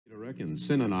network in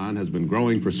Synanon has been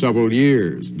growing for several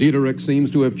years. Dederich seems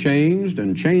to have changed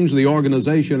and changed the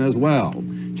organization as well.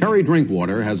 Terry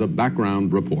Drinkwater has a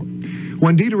background report.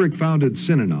 When Dederich founded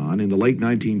Synanon in the late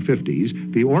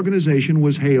 1950s, the organization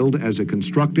was hailed as a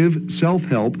constructive,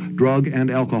 self-help drug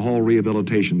and alcohol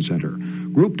rehabilitation center.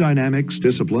 Group dynamics,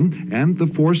 discipline, and the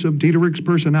force of Dederich's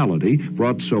personality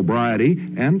brought sobriety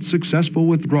and successful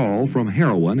withdrawal from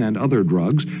heroin and other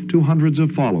drugs to hundreds of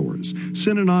followers.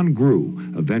 Synanon grew,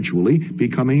 eventually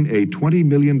becoming a $20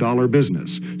 million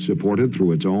business, supported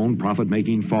through its own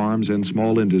profit-making farms and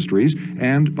small industries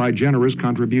and by generous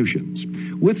contributions.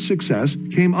 With success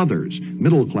came others,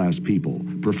 middle-class people,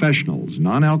 professionals,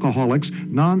 non-alcoholics,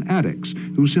 non-addicts,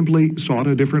 who simply sought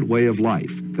a different way of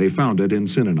life. They found it in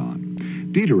Synanon.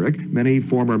 Dederich, many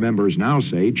former members now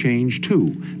say, changed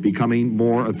too, becoming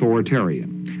more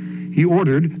authoritarian. He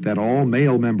ordered that all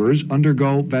male members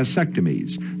undergo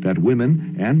vasectomies, that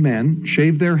women and men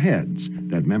shave their heads,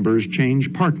 that members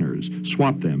change partners,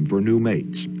 swap them for new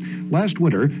mates. Last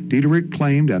winter, Dederich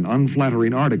claimed an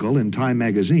unflattering article in Time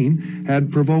magazine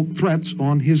had provoked threats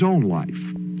on his own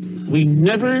life. We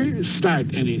never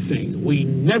start anything. We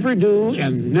never do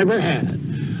and never had.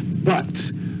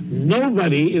 But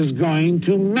nobody is going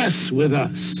to mess with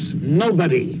us.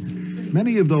 Nobody.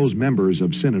 Many of those members of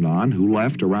Synanon who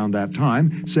left around that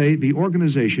time say the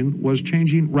organization was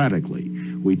changing radically.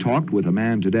 We talked with a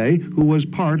man today who was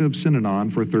part of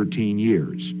Synanon for 13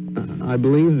 years. I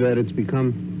believe that it's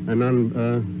become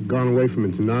gone away from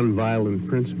its nonviolent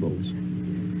principles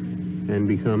and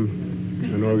become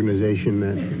an organization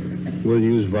that will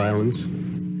use violence.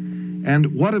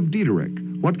 And what of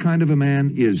Dederich? What kind of a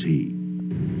man is he?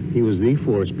 He was the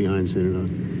force behind Synanon.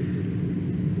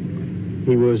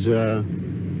 He was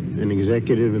an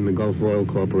executive in the Gulf Oil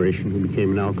Corporation who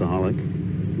became an alcoholic,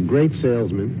 a great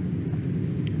salesman,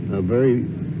 a very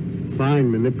fine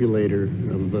manipulator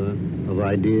of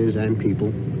ideas and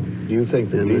people. Do you think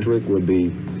that Dederich would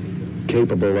be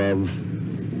capable of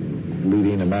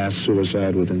leading a mass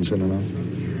suicide within Synanon?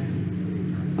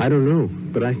 I don't know,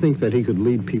 but I think that he could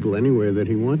lead people anywhere that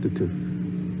he wanted to.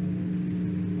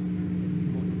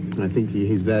 I think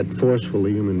he's that forceful a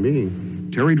human being.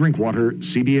 Terry Drinkwater,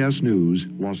 CBS News,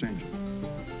 Los Angeles.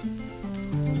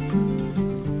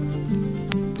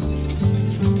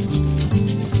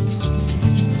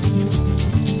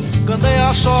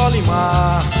 Candeia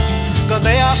Solimar,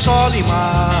 candeia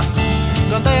Solimar,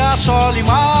 candeia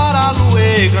Solimar,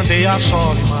 aluê, candeia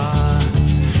Solimar,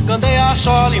 candeia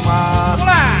Solimar,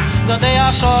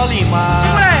 candeia Solimar,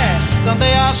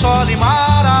 candeia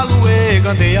Solimar, aluê,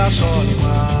 candeia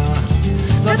Solimar,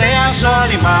 candeia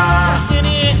Solimar,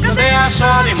 candeia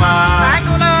Solimar,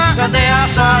 candeia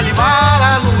Solimar,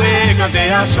 aluê,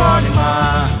 candeia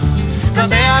Solimar.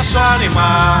 Candeia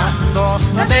Solimar,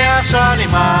 candeia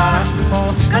Solimar,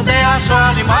 candeia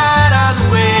Solimar,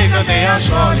 aluê, candeia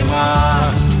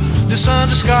Solimar. The sun,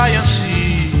 the sky and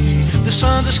sea, the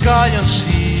sun, the sky and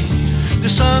sea, the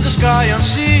sun, the sky and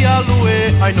sea,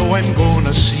 aluê, I know I'm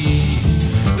gonna see.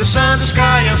 The sun, the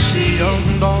sky and sea,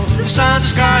 the sun, the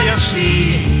sky and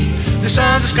sea, the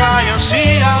sun, the sky and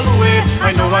sea, aluê,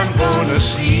 I know I'm gonna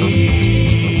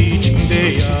see.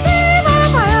 Chindeia.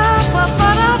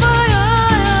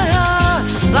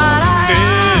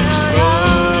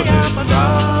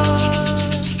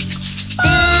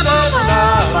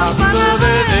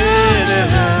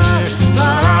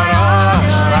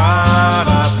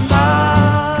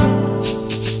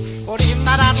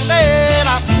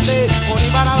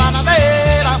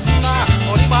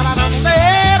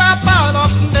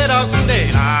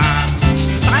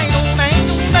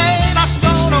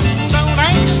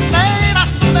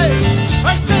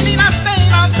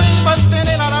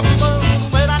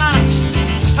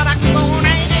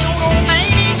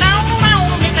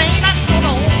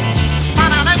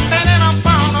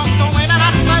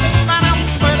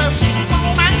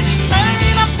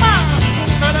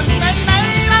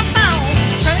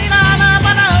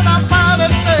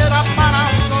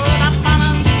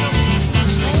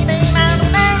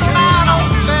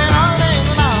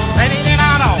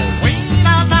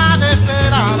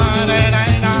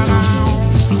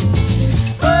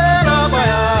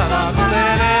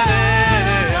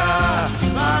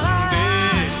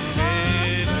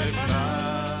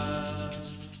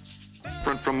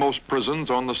 From most prisons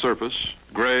on the surface,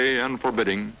 gray and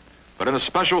forbidding, but in a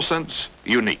special sense,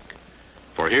 unique.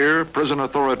 For here, prison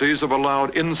authorities have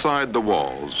allowed inside the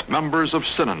walls members of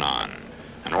Synanon,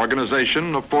 an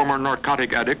organization of former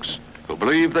narcotic addicts who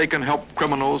believe they can help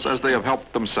criminals as they have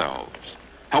helped themselves,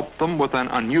 help them with an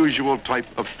unusual type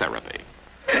of therapy.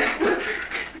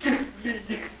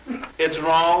 It's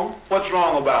wrong? What's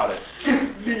wrong about it?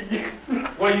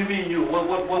 What do you mean you?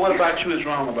 What about you is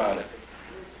wrong about it?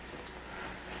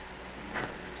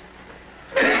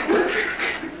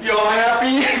 You all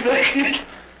happy?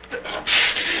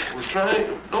 We're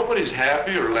trying, nobody's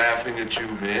happy or laughing at you,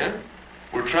 man.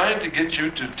 We're trying to get you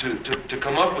to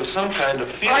come up with some kind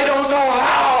of feeling. I don't know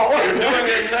how! You're doing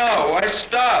it now. Why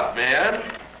stop, man?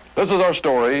 This is our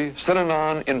story,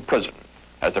 Synanon in Prison,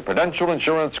 as the Prudential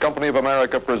Insurance Company of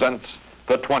America presents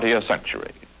The 20th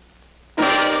Century.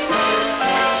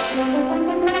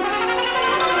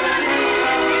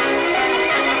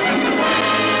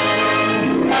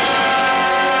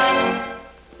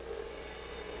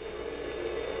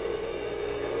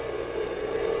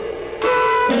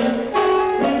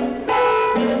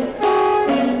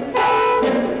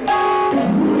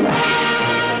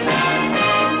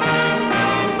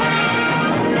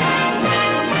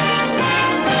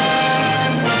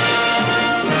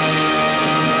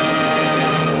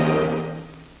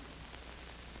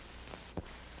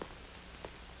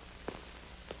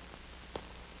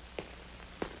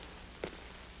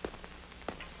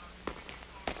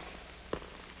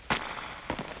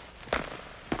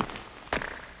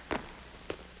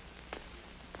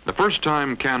 The first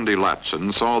time Candy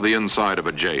Latson saw the inside of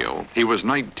a jail, he was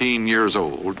 19 years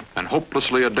old and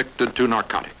hopelessly addicted to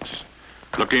narcotics.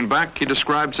 Looking back, he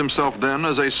describes himself then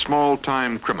as a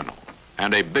small-time criminal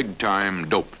and a big-time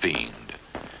dope fiend.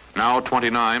 Now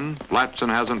 29, Latson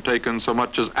hasn't taken so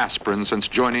much as aspirin since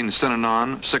joining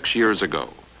Synanon 6 years ago.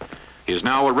 He is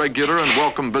now a regular and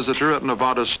welcome visitor at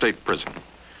Nevada's state prison.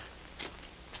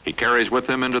 He carries with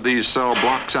him into these cell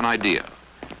blocks an idea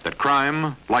that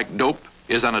crime, like dope,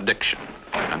 is an addiction,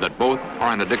 and that both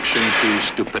are an addiction to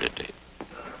stupidity.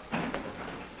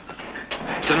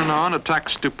 Synanon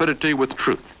attacks stupidity with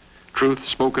truth, truth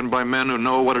spoken by men who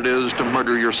know what it is to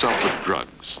murder yourself with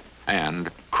drugs, and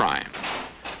crime.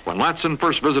 When Latson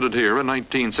first visited here in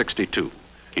 1962,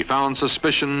 he found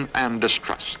suspicion and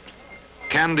distrust.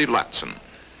 Candy Latson.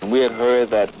 We had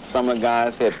heard that some of the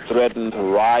guys had threatened to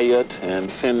riot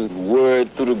and send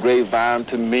word through the grapevine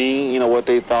to me, what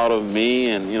they thought of me,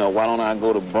 and, why don't I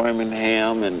go to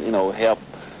Birmingham and, help,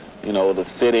 the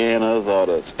sit-inners or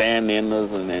the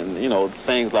stand-inners and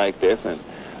things like this. And,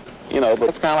 but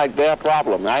it's kind of like their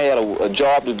problem. I had a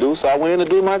job to do, so I went in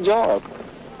to do my job.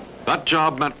 That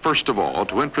job meant, first of all,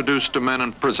 to introduce to men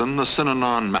in prison the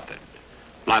Synanon method.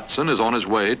 Latson is on his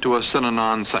way to a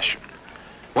Synanon session,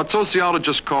 what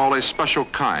sociologists call a special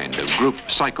kind of group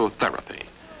psychotherapy,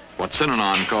 what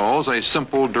Synanon calls a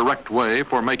simple, direct way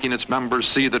for making its members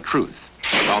see the truth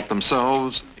about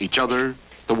themselves, each other,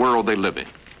 the world they live in.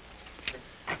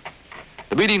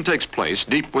 The meeting takes place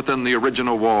deep within the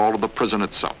original wall of the prison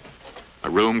itself, a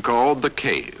room called the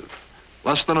Cave.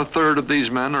 Less than a third of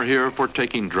these men are here for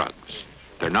taking drugs.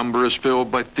 Their number is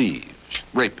filled by thieves,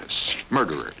 rapists,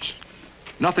 murderers.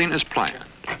 Nothing is planned.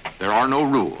 There are no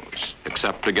rules,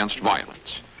 except against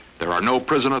violence. There are no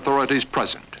prison authorities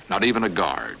present, not even a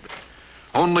guard.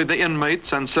 Only the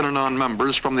inmates and Synanon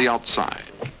members from the outside.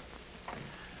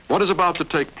 What is about to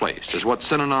take place is what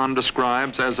Synanon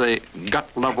describes as a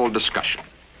gut-level discussion.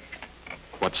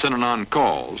 What Synanon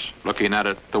calls looking at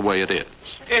it the way it is.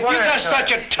 If you got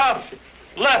such a tough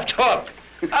left hook,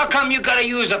 how come you gotta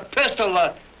use a pistol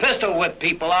whip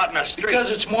people out in the street? Because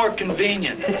it's more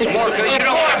convenient. It's more convenient. You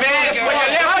know what, man? When your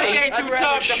left ain't too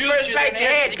tough, the first right in the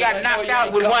head, you got knocked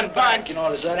out with one punch.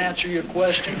 Does that answer your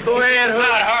question? Go ahead,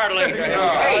 not hardly.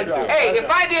 Hey, if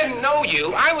I didn't know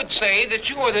you, I would say that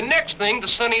you were the next thing to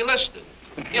Sonny Liston.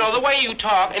 The way you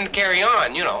talk and carry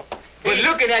on, But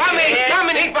look at that. How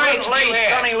many fights do you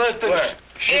have? Sonny Liston.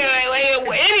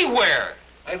 Anywhere.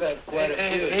 I've had quite a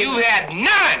few. You've had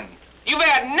none. You've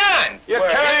had none. You've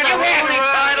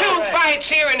had two fights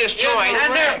here in this joint.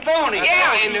 And they're phony.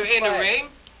 Yeah, in the ring.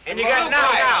 And you got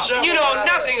knocked out. You know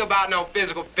nothing about no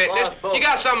physical fitness. You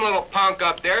got some little punk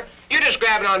up there. You're just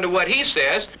grabbing onto what he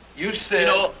says. You said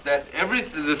that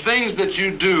the things that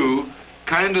you do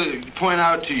kind of point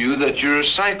out to you that you're a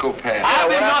psychopath. I've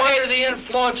been under the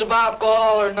influence of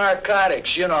alcohol or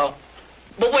narcotics,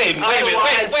 But wait a minute.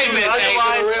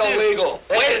 Otherwise, they're illegal.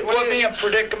 They put me in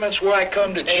predicaments where I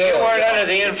come to jail. You weren't under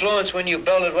the influence when you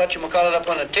belted whatchamacallit up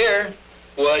on the tier.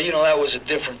 Well, that was a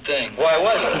different thing. Why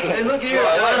was it? Hey, look here.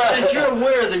 Since you're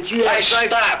aware that you I had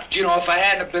stopped. if I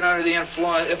hadn't been under the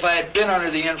influence, if I had been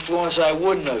under the influence, I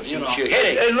wouldn't have,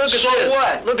 Hey, look at this. So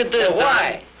what? Look at this.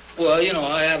 Why? Well,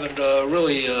 I haven't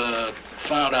really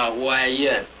found out why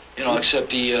yet.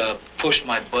 Except he pushed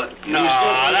my butt. No,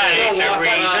 that ain't the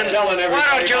reason. Why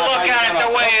don't you look at it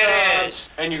the way it is?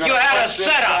 You had a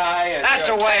setup. That's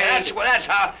the way. That's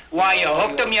why you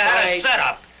hooked him. You had a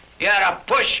setup. You had a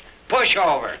push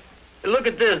over. Look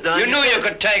at this, Don. You knew you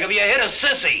could take him. You hit a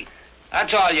sissy.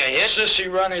 That's all you hit.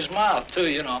 Sissy run his mouth, too,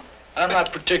 you know. I'm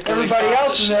not particularly Everybody fond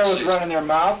else of in there was sissies. running their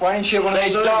mouth. Why didn't you have one of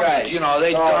those other guys? You know,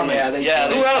 they dummy. Yeah,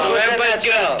 who else was in that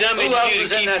cell? Who else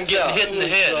was in that cell? Hit in the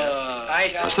head.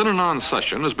 The Synanon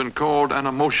session has been called an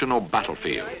emotional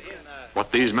battlefield.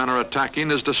 What these men are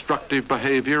attacking is destructive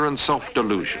behavior and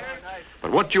self-delusion.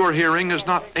 But what you're hearing is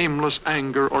not aimless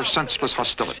anger or senseless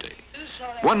hostility.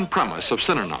 One premise of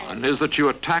Synanon is that you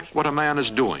attack what a man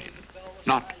is doing,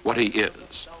 not what he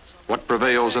is. What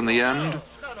prevails in the end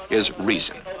is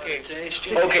reason. Okay, let's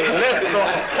forget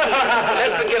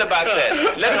about that.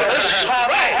 This is how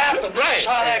that happened. Right. This is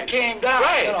how that came down.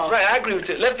 Right, you know. right, I agree with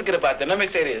you. Let's forget about that. Let me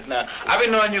say this. Now, I've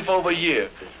been knowing you for over a year.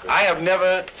 I have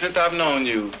never, since I've known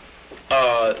you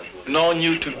to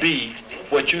be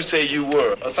what you say you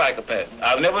were, a psychopath.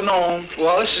 I've never known.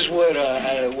 Well, this is what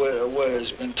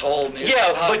has been told me.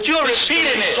 Yeah, but you're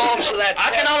repeating it.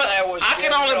 I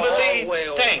can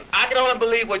only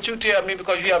believe what you tell me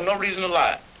because you have no reason to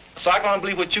lie. So I can only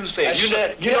believe what you say.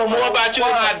 You know more about you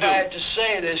than I do. I'm qualified to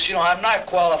say this. You know, I'm not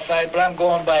qualified, but I'm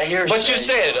going by hearsay. But you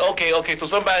said, okay, so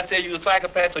somebody said you're a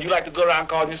psychopath, so you like to go around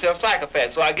calling yourself a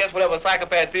psychopath. So I guess whatever a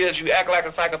psychopath is, you act like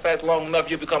a psychopath long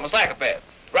enough, you become a psychopath,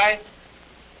 right?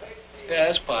 Yeah,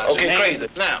 that's possible. Okay, crazy.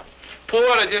 Now,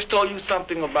 Porter just told you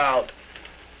something about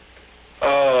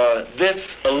this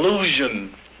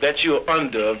illusion that you're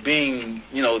under of being,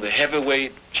 you know, the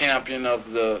heavyweight champion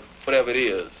of the whatever it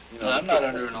is. You know, No, I'm not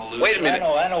under an illusion. Wait a minute.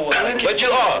 I know what I But you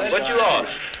are.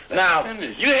 Now,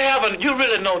 you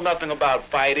really know nothing about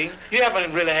fighting. You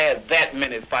haven't really had that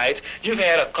many fights. You've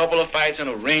had a couple of fights in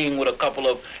a ring with a couple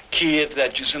of kids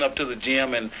that you sent up to the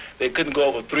gym and they couldn't go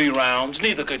over 3 rounds.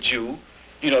 Neither could you.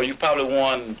 You know, you probably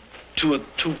won two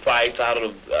fights out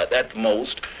of at the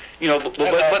most. You know, but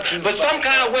some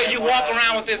kind of way you walk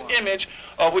around with this image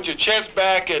with your chest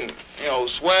back and, you know,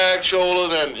 swag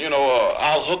shoulders and, you know,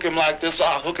 I'll hook him like this,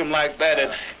 I'll hook him like that,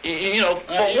 and, you know,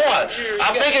 for what?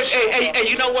 I think it's, hey,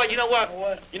 you know what?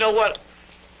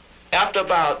 After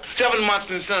about 7 months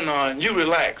in Synanon, you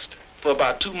relaxed for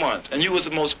about 2 months, and you was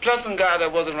the most pleasant guy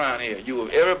that was around here.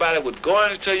 Everybody would go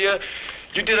into you.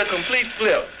 You did a complete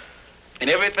flip. And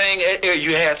everything,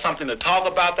 you had something to talk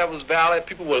about that was valid.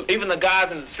 People were, even the guys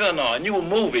in the Synanon, you were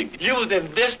moving. You was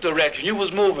in this direction. You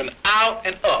was moving out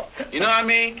and up. You know what I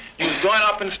mean? You was going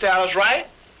up in status, right?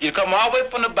 You come all the way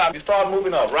from the bottom. You start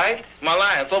moving up, right? My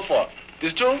line, so forth.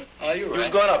 This true? Oh, you're right. You was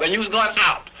going up, and you was going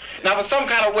out. Now, for some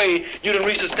kind of way, you didn't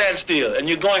reach a standstill, and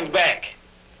you're going back.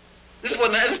 This is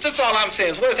all I'm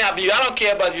saying. What's happening to you? I don't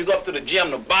care about if you go up to the gym,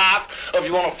 the box, or if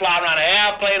you want to fly around an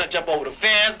airplane or jump over the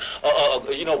fence,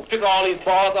 or you know, pick all these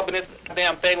balls up in this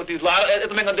damn thing with these lights. It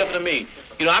doesn't make no difference to me.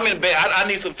 You know, I'm in bed. I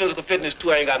need some physical fitness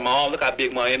too. I ain't got my arm. Look how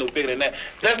big my hand is, no bigger than that.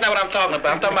 That's not what I'm talking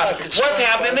about. I'm talking about what's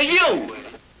happening to you.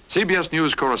 CBS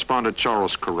News correspondent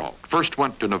Charles Kuralt first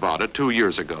went to Nevada 2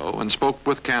 years ago and spoke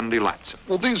with Candy Latson.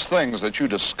 Well, these things that you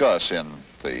discuss in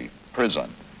the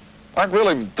prison aren't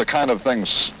really the kind of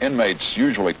things inmates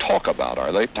usually talk about,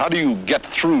 are they? How do you get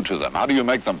through to them? How do you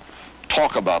make them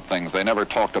talk about things they never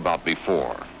talked about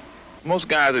before? Most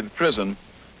guys in prison,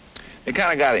 they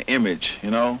kind of got an image,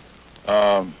 you know,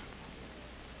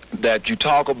 that you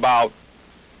talk about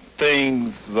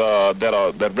things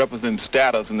that represent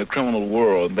status in the criminal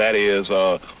world. That is,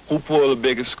 who pulled the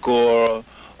biggest score,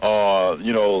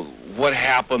 you know, what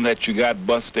happened that you got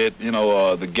busted, you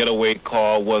know, the getaway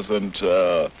car wasn't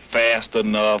fast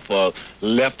enough,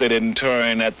 left it in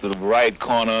turn at the right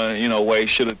corner, you know, where he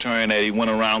should have turned at. He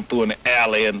went around through an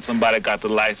alley and somebody got the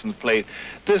license plate,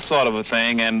 this sort of a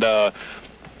thing. And,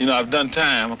 you know, I've done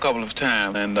time a couple of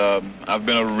times, and I've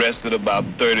been arrested about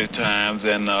 30 times,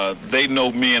 and they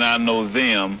know me and I know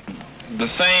them. The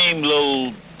same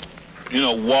little, you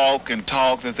know, walk and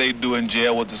talk that they do in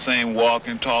jail was the same walk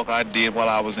and talk I did while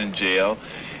I was in jail.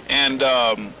 And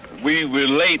we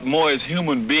relate more as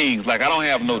human beings. Like, I don't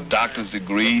have no doctor's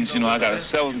degrees. You know, I got a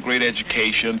 7th grade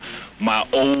education. My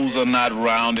O's are not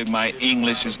rounded. My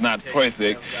English is not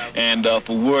perfect. And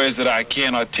for words that I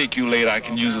can't articulate, I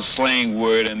can use a slang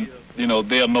word, and, you know,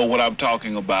 they'll know what I'm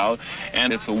talking about.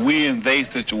 And it's a we and they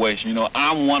situation. You know,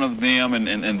 I'm one of them,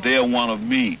 and they're one of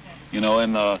me. You know,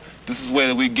 and this is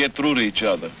where we get through to each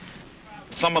other.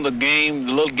 Some of the games,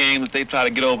 the little games that they try to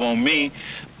get over on me,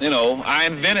 you know, I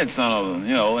invented some of them,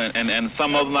 you know, and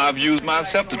some of them I've used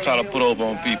myself to try to put over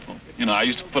on people. You know, I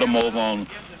used to put them over on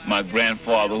my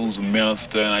grandfather, who's a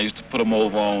minister, and I used to put them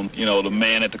over on, you know, the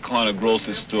man at the corner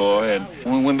grocery store.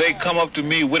 And when they come up to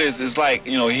me with it, it's like,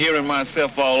 you know, hearing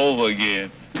myself all over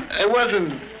again. It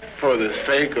wasn't for the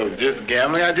sake of just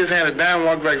gambling. I just had it down,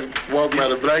 walked by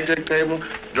the blackjack table,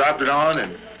 dropped it on,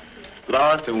 and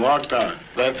lost, and walked on.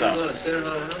 That's all.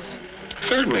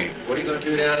 Certainly. What are you going to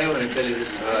do down there when they tell you this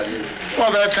is how it is?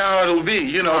 Well, that's how it'll be,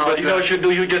 you know. But you know what you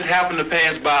do? You just happen to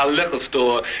pass by a liquor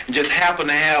store and just happen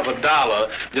to have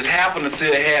 $1, just happen to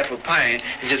see a half a pint,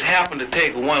 and just happen to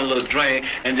take one little drink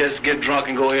and just get drunk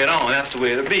and go head on. That's the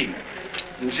way it'll be.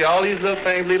 You see, all these little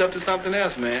things lead up to something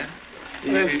else, man.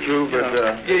 That's true, but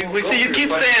yeah, we see you keep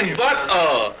saying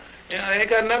but you know, it ain't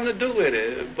got nothing to do with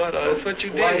it. But it's what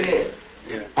you did.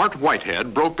 Yeah. Art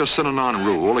Whitehead broke the Synanon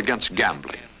rule against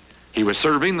gambling. He was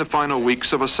serving the final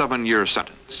weeks of a 7-year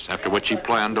sentence, after which he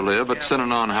planned to live at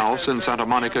Synanon House in Santa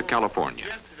Monica,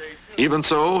 California. Even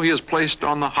so, he is placed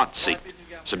on the hot seat,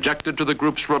 subjected to the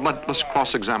group's relentless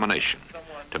cross-examination,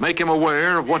 to make him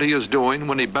aware of what he is doing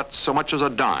when he bets so much as a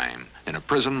dime in a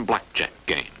prison blackjack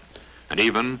game, and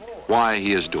even why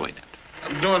he is doing it.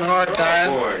 I'm doing hard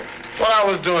time. Well, I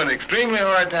was doing extremely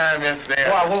hard time yesterday.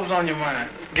 Why? What was on your mind?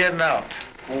 Getting out.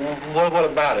 What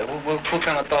about it? What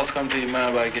kind of thoughts come to your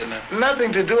mind about getting out?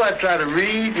 Nothing to do. I try to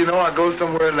read. You know, I go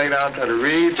somewhere and lay down, try to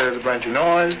read. There's a bunch of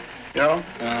noise, you know.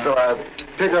 So I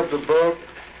pick up the book,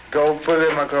 go put it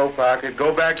in my coat pocket,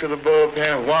 go back to the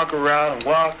bullpen and walk around and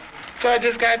walk. So I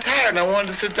just got tired and I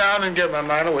wanted to sit down and get my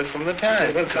mind away from the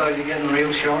time. So you're getting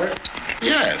real short?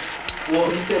 Yes.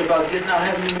 Well, you said about getting out,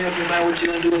 having you made up your mind what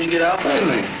you're going to do when you get out?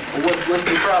 Certainly. Well, what's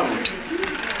the problem?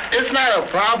 It's not a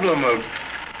problem of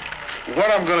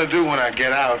what I'm going to do when I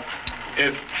get out.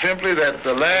 It's simply that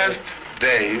the last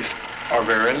days are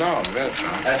very long, that's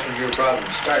all. That's when your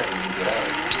problems start when you get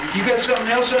out. You got something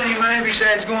else on your mind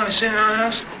besides going to Synanon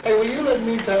House? Hey, will you let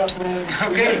me talk, man?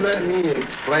 Okay. Will you let me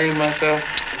explain myself?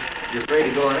 You're afraid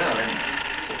of going out, ain't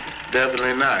you?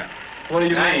 Definitely not. What do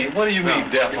you mean? What do you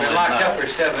mean, definitely? You've been locked up for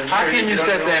 7 years. How can you sit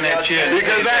there in that chair?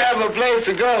 Because I have a place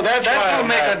to go. That's why That don't I'm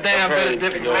make not a damn bit of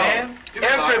difference, man.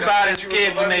 Everybody's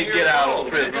scared when they get out of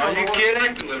prison. Are you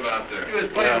kidding? You was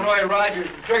playing Roy Rogers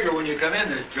trigger when you come in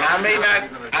this joint.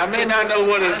 I may not know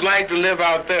what it's like to live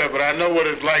out there, but I know what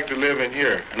it's like to live in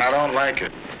here, and I don't like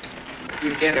it.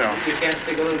 You can't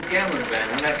stick a little gambling ban.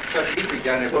 I'm not Chuck Heatley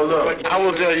down there. Well, look, I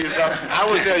will tell you something. I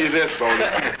will tell you this, folks.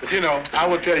 But, you know, I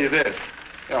will tell you this.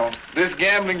 You know, this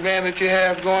gambling ban that you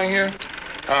have going here,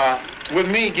 with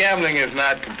me, gambling is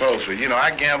not compulsory. You know, I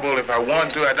gamble if I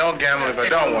want to. I don't gamble if I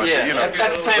don't want to. You know,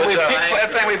 that's the same way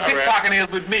pickpocketing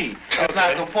is with me. It's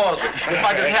not compulsory. If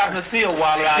I just happen to see a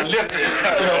wallet, I lift it.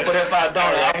 You know, but if I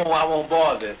don't, I won't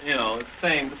bother it. You know, it's the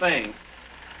same thing.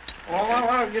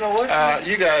 Well, you know what?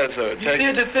 You guys are You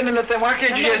still defending the thing. Why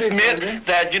can't you just admit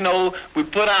that, you know, we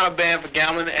put out a ban for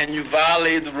gambling and you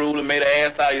violated the rule and made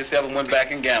an ass out of yourself and went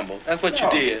back and gambled? That's what you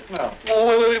did. No.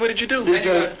 Well, what did you do?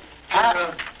 Because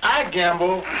I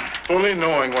gambled fully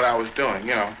knowing what I was doing,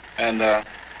 you know, and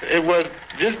it was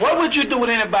just... What would you do with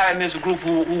anybody in this group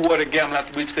who were to gamble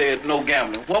after we said no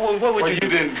gambling? What would you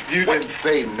do? You didn't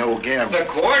say no gambling. The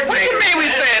coordinator... What do you mean we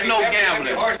said no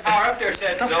gambling? The horsepower up there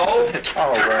said no.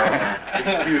 Oh, well,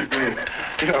 excuse me.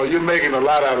 You know, you're making a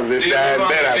lot out of this guy, and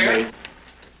bet I made.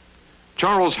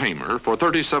 Charles Hamer, for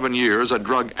 37 years a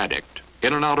drug addict,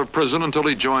 in and out of prison until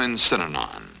he joined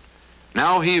Synanon.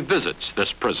 Now he visits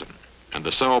this prison and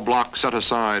the cell block set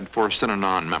aside for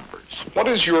Synanon members. What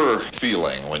is your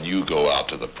feeling when you go out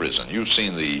to the prison? You've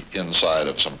seen the inside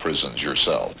of some prisons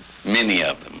yourself. Many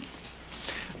of them.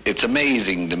 It's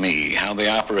amazing to me how they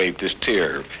operate this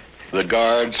tier. The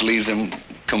guards leave them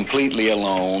completely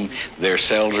alone. Their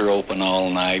cells are open all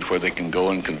night where they can go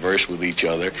and converse with each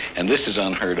other, and this is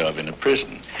unheard of in a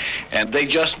prison. And they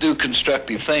just do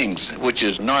constructive things, which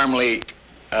is normally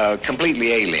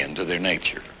completely alien to their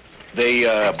nature. They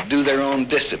do their own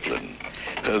discipline.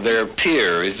 Their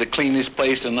tier is the cleanest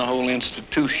place in the whole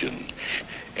institution.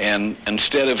 And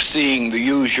instead of seeing the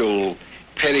usual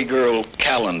Petty Girl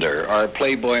calendar or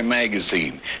Playboy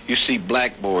magazine, you see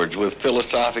blackboards with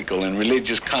philosophical and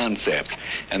religious concepts,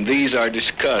 and these are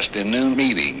discussed in new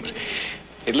meetings.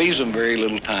 It leaves them very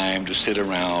little time to sit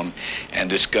around and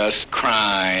discuss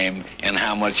crime and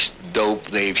how much dope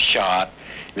they've shot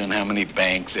and how many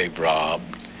banks they've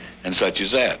robbed and such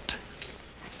as that.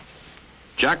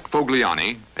 Jack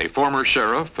Fogliani, a former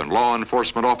sheriff and law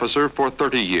enforcement officer for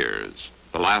 30 years,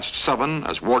 the last 7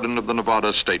 as warden of the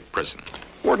Nevada State Prison.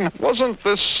 Warden, wasn't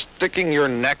this sticking your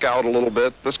neck out a little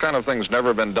bit? This kind of thing's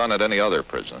never been done at any other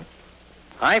prison.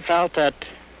 I felt that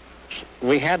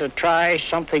we had to try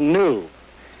something new.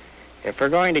 If we're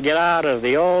going to get out of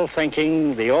the old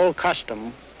thinking, the old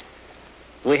custom,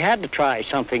 we had to try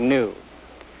something new.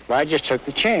 Well, I just took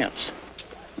the chance.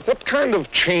 What kind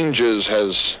of changes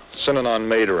has Synanon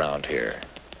made around here?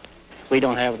 We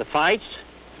don't have the fights.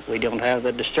 We don't have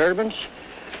the disturbance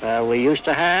we used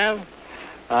to have.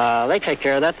 They take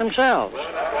care of that themselves.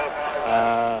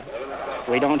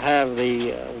 We don't have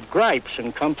the gripes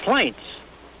and complaints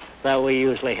that we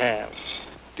usually have.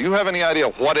 Do you have any idea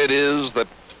what it is that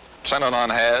Synanon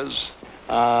has?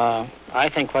 I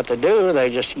think what they do, they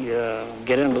just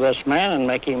get into this man and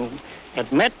make him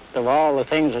admit of all the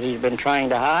things that he's been trying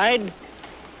to hide.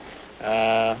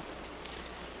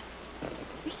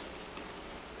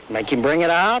 Make him bring it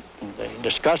out, they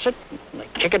discuss it, they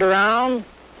kick it around,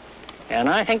 and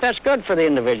I think that's good for the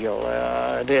individual.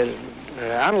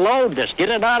 Unload this, get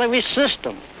it out of his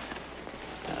system,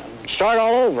 start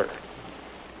all over.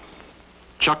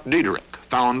 Chuck Dederich,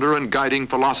 founder and guiding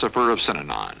philosopher of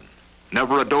Synanon.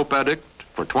 Never a dope addict,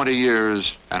 for 20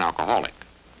 years an alcoholic.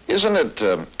 Isn't it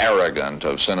arrogant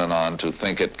of Synanon to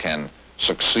think it can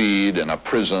succeed in a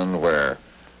prison where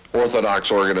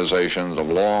orthodox organizations of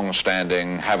long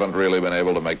standing haven't really been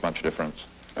able to make much difference?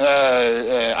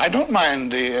 I don't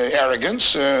mind the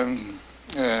arrogance.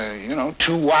 You know,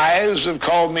 2 wives have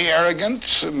called me arrogant.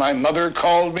 My mother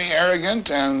called me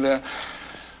arrogant, and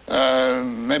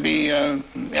maybe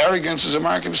arrogance is a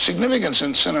mark of significance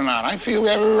in Synanon. I feel we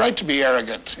have a right to be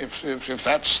arrogant. If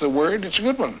that's the word, it's a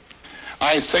good one.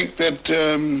 I think that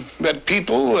that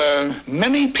people,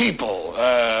 many people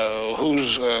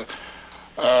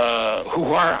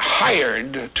who are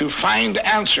hired to find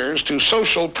answers to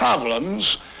social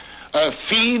problems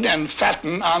feed and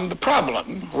fatten on the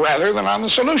problem rather than on the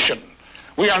solution.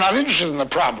 We are not interested in the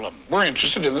problem. We're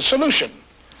interested in the solution.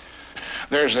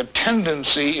 There's a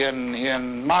tendency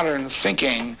in modern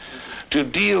thinking to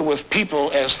deal with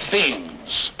people as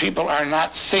things. People are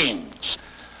not things.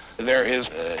 There is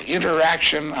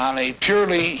interaction on a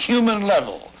purely human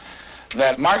level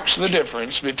that marks the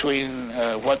difference between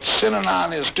what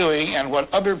Synanon is doing and what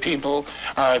other people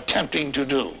are attempting to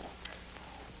do.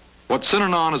 What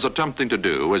Synanon is attempting to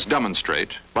do is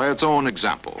demonstrate by its own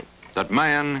example that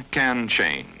man can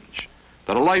change,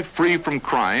 that a life free from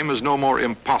crime is no more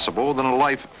impossible than a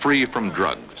life free from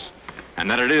drugs, and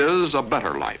that it is a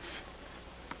better life.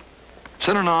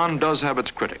 Synanon does have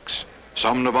its critics.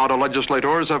 Some Nevada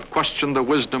legislators have questioned the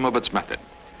wisdom of its method.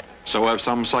 So have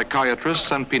some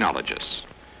psychiatrists and penologists.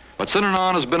 But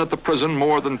Synanon has been at the prison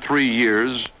more than 3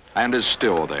 years and is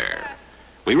still there.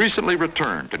 We recently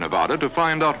returned to Nevada to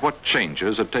find out what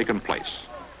changes had taken place.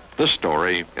 This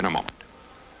story in a moment.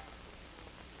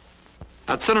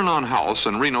 At Synanon House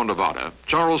in Reno, Nevada,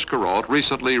 Charles Kuralt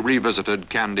recently revisited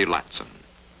Candy Latson.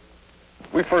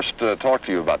 We first talked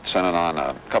to you about Synanon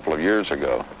a couple of years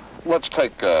ago. Let's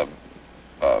take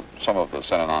some of the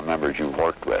Synanon members you've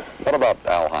worked with. What about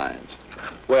Al Hines?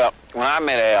 Well, when I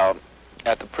met Al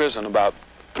at the prison about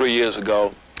 3 years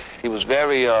ago, he was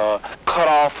very cut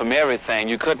off from everything.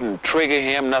 You couldn't trigger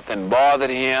him, nothing bothered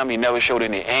him. He never showed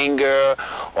any anger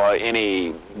or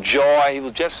any joy. He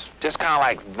was just kind of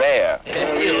like there.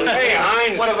 Hey,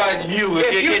 Hines, what about you?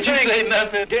 If you say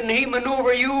nothing, didn't he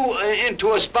maneuver you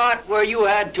into a spot where you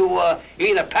had to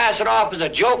either pass it off as a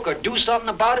joke or do something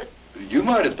about it? You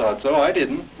might have thought so. I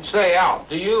didn't. Say, Al,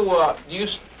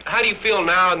 how do you feel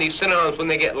now in these Synanons when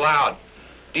they get loud?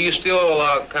 Do you still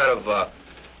kind of,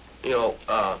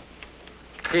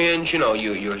 cringe? You know,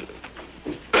 you're...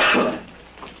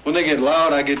 When they get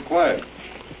loud, I get quiet.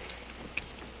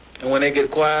 And when they get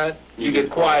quiet, you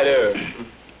get quieter.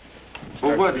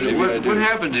 Well, what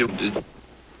happened to him?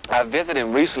 I visited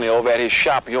him recently over at his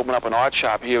shop. He opened up an art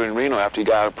shop here in Reno after he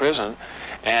got out of prison.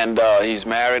 And he's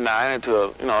married now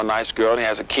to a nice girl, and he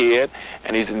has a kid,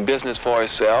 and he's in business for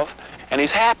himself, and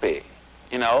he's happy,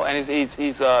 you know, and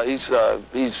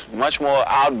he's much more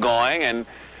outgoing, and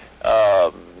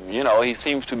you know, he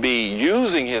seems to be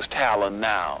using his talent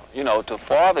now, you know, to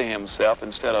further himself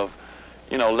instead of,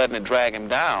 you know, letting it drag him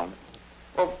down.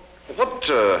 Well, what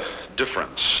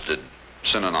difference did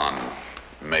Synanon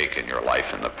make in your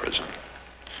life in the prison?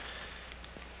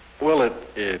 Well,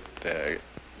 it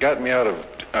got me out of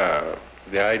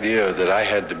the idea that I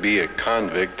had to be a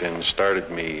convict and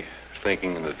started me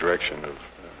thinking in the direction of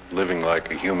living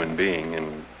like a human being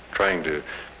and trying to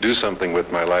do something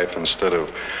with my life instead of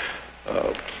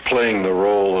playing the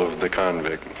role of the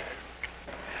convict.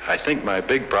 I think my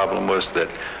big problem was that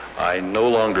I no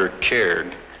longer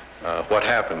cared what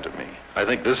happened to me. I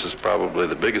think this is probably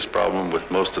the biggest problem with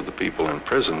most of the people in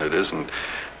prison. It isn't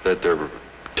that they're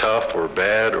tough or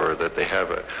bad or that they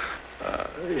have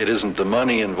it isn't the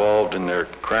money involved in their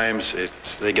crimes.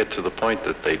 They get to the point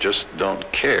that they just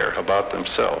don't care about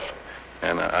themselves.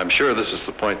 And I'm sure this is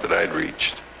the point that I'd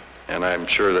reached. And I'm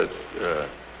sure that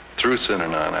through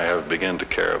Synanon, I have begun to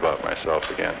care about myself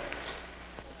again.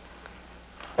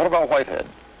 What about Whitehead?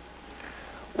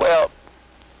 Well,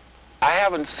 I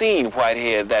haven't seen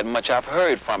Whitehead that much. I've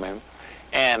heard from him.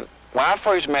 And When I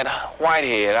first met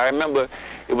Whitehead, I remember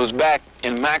it was back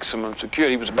in maximum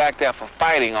security. He was back there for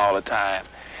fighting all the time.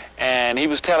 And he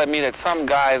was telling me that some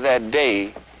guy that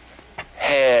day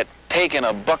had taken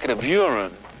a bucket of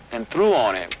urine and threw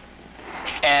on him.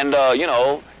 And, you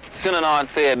know, Synanon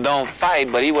said don't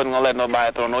fight, but he wasn't going to let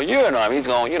nobody throw no urine on him. He's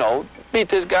going to, you know, beat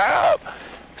this guy up.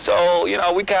 So, you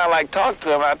know, we kind of like talked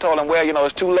to him. I told him, well, you know,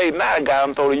 it's too late now. The guy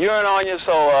done throw the urine on you,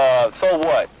 so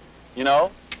what? You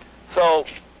know? So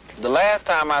the last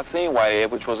time I seen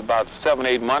Whitehead, which was about 7,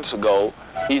 8 months ago,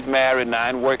 he's married now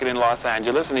and working in Los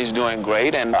Angeles, and he's doing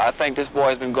great. And I think this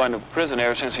boy's been going to prison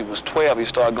ever since he was 12. He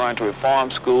started going to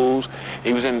reform schools.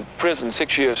 He was in prison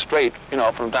 6 years straight, you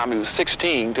know, from the time he was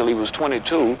 16 till he was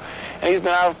 22. And he's been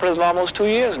out of prison almost 2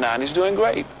 years now, and he's doing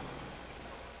great.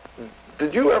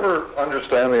 Did you ever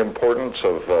understand the importance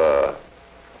of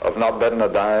not betting a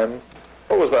dime?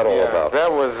 What was that all about?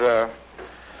 That was,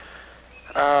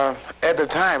 at the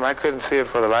time, I couldn't see it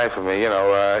for the life of me. You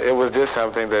know, it was just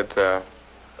something that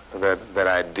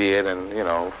I did, and, you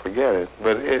know, forget it.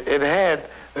 But it had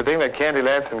the thing that Candy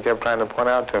Latson kept trying to point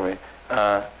out to me.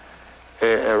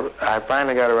 I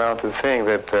finally got around to seeing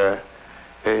that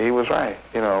he was right.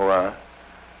 You know,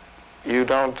 you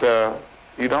don't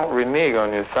renege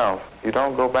on yourself. You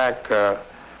don't go back.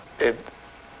 It's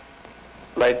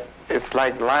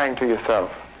like lying to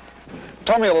yourself.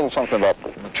 Tell me a little something about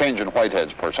the change in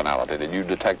Whitehead's personality. Did you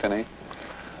detect any?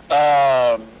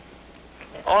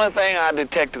 Only thing I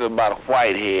detected about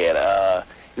Whitehead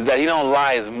is that he don't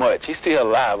lie as much. He still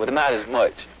lie, but not as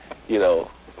much, you know.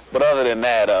 But other than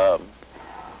that,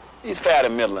 he's fair to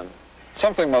middling.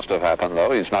 Something must have happened,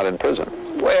 though. He's not in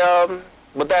prison. Well,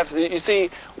 but that's, you see,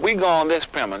 we go on this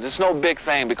premise. It's no big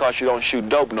thing because you don't shoot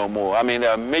dope no more. I mean,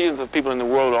 there are millions of people in the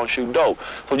world who don't shoot dope.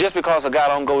 So just because a guy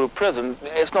don't go to prison,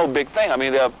 it's no big thing. I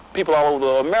mean, there are people all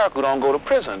over America who don't go to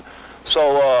prison.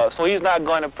 So, so he's not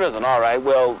going to prison. All right,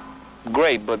 well,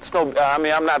 great, but it's no, I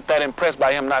mean, I'm not that impressed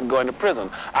by him not going to prison.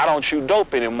 I don't shoot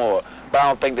dope anymore, but I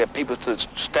don't think that people should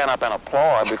stand up and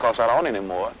applaud because I don't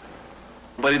anymore.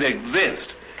 But it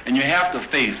exists. And you have to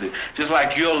face it. Just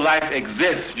like your life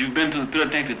exists. You've been to the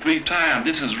penitentiary 3 times.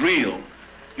 This is real.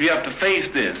 You have to face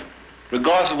this.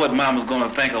 Regardless of what Mama's going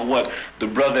to think or what the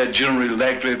brother at General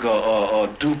Electric or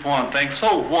DuPont thinks,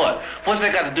 so what? What's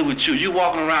that got to do with you? You're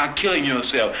walking around killing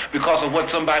yourself because of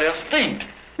what somebody else thinks.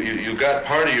 You got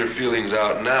part of your feelings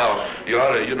out now. You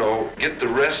ought to, you know, get the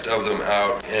rest of them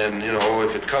out. And, you know,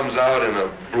 if it comes out in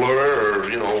a blur or,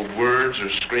 you know, words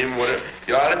or scream, whatever,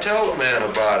 you ought to tell the man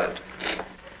about it.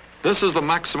 This is the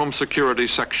maximum security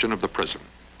section of the prison.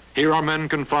 Here are men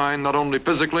confined not only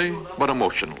physically, but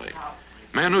emotionally.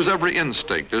 Men whose every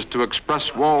instinct is to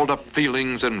express walled-up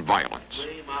feelings and violence.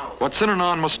 What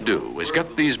Synanon must do is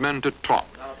get these men to talk,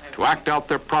 to act out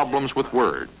their problems with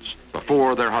words,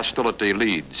 before their hostility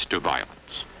leads to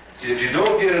violence. If you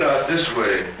don't get it out this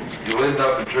way, you'll end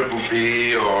up in Triple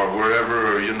B or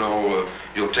wherever, or, you know,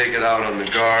 you'll take it out on the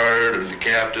guard or the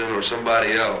captain or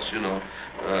somebody else, you know.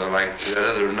 Like the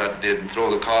other nut did, and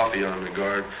throw the coffee on the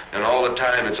guard. And all the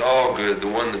time it's all good, the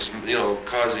one that's, you know,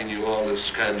 causing you all this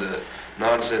kind of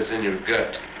nonsense in your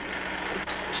gut.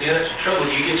 See, that's the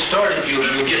trouble. You get started,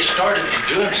 you'll get started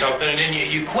doing something, and then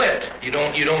you quit. You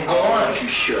don't go on. You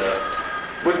shut up.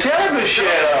 Well, tell him to shut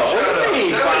up. What do you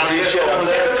mean? Finally, shut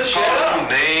up. Shut up.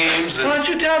 Names. Why don't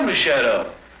you tell him to shut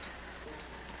up?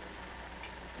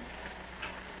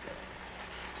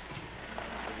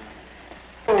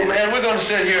 Oh, man, we're going to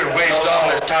sit here and waste all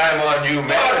this time on you,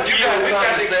 man. We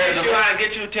got to get you out and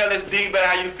get you to tell this D-bet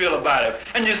how you feel about it.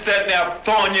 And you're sitting there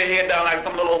throwing your head down like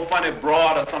some little funny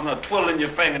broad or something, or twiddling your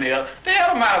fingernail. The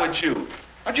hell am I with you?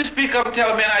 Why don't you speak up and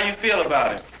tell a man how you feel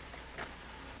about it?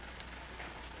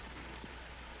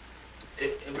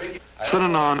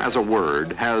 Synanon as a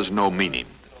word has no meaning.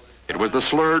 It was the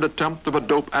slurred attempt of a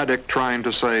dope addict trying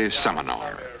to say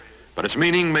seminar. But its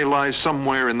meaning may lie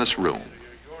somewhere in this room.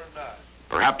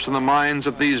 Perhaps in the minds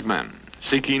of these men,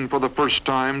 seeking for the first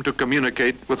time to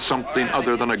communicate with something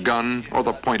other than a gun or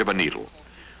the point of a needle,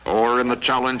 or in the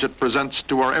challenge it presents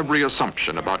to our every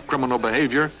assumption about criminal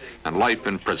behavior and life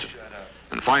in prison.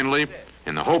 And finally,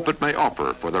 in the hope it may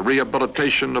offer for the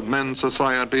rehabilitation of men's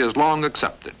society as long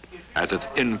accepted as its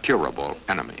incurable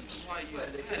enemies.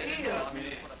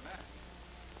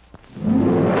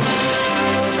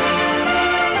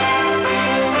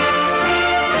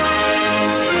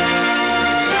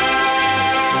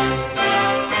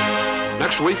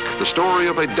 Next week, the story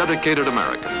of a dedicated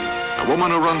American, a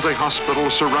woman who runs a hospital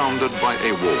surrounded by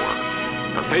a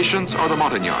war. Her patients are the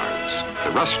Montagnards,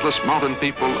 the restless mountain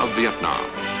people of Vietnam.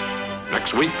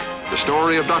 Next week, the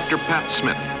story of Dr. Pat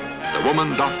Smith, the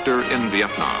woman doctor in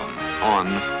Vietnam.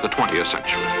 on the 20th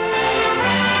century.